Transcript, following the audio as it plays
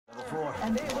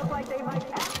And they look like they might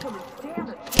actually stand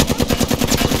it.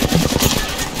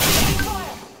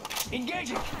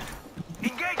 Engaging!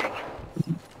 Engaging!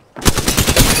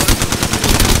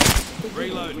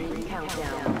 Reloading.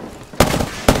 Countdown.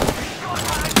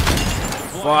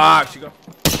 Fuck, she got.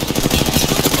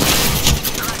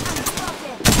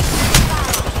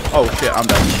 Oh shit, I'm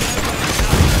dead.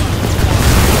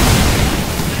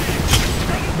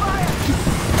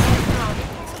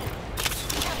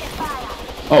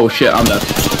 Oh shit, I'm dead.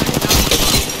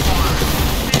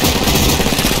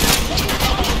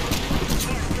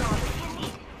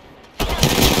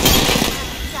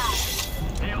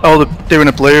 Oh, they're doing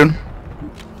a balloon.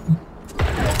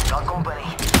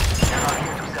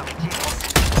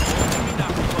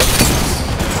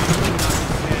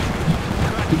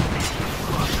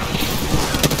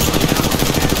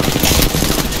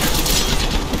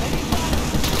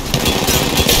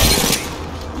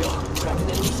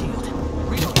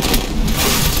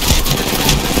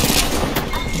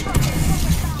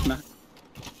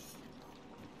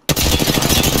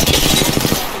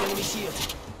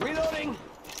 Reloading!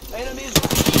 Enemies!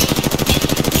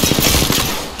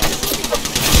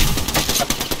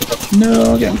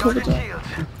 No, getting covered.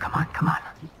 Come on, come on.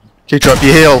 Okay, drop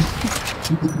your heel.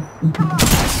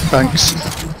 Thanks.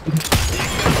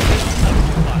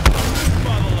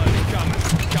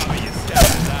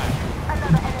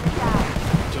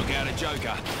 Took out a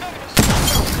joker.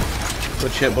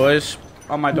 Good shit, boys.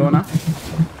 On my door now.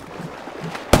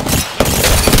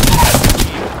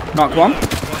 Knocked one.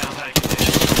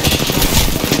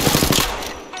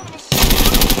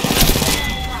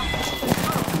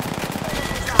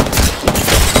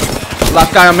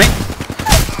 Last guy on me.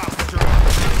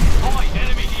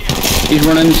 He's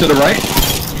running to the right.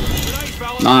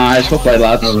 Nice, well played,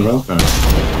 lads. Serving him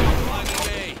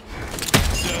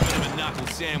a knuckle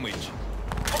sandwich.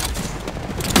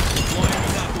 Deploying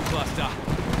a knuckle cluster.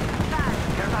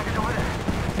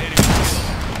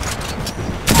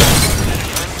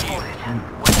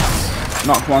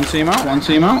 Knocked one team out. One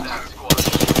team out.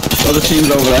 Other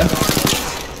team's over there.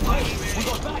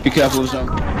 Be careful of them.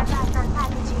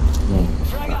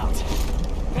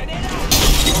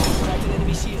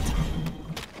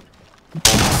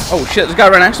 Oh shit, there's a guy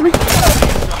right next to me.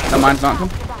 No, mine's knocked him.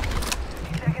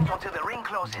 Seconds until the ring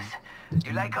closes.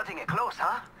 You like cutting it close,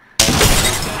 huh?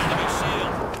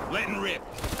 Letting rip.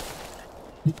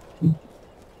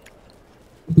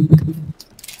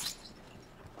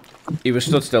 He was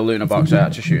stood still looting a box. I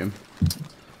had to shoot him.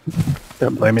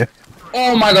 Don't blame you.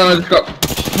 Oh my god, I just got.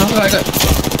 How did I get?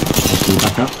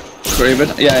 Back up. Craven.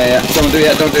 Yeah. Don't do it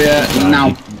yet, don't do it yet.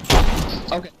 Now.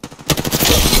 Okay.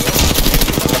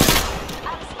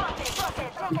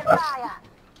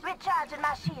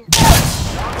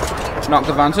 Knocked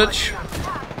advantage.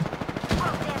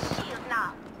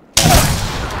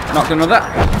 Knocked another.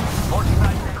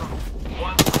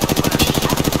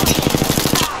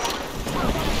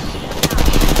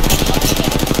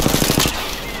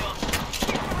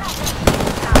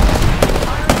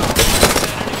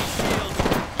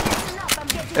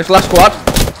 It's last squad.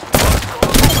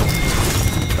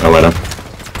 Oh, well done.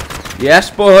 Yes,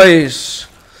 boys.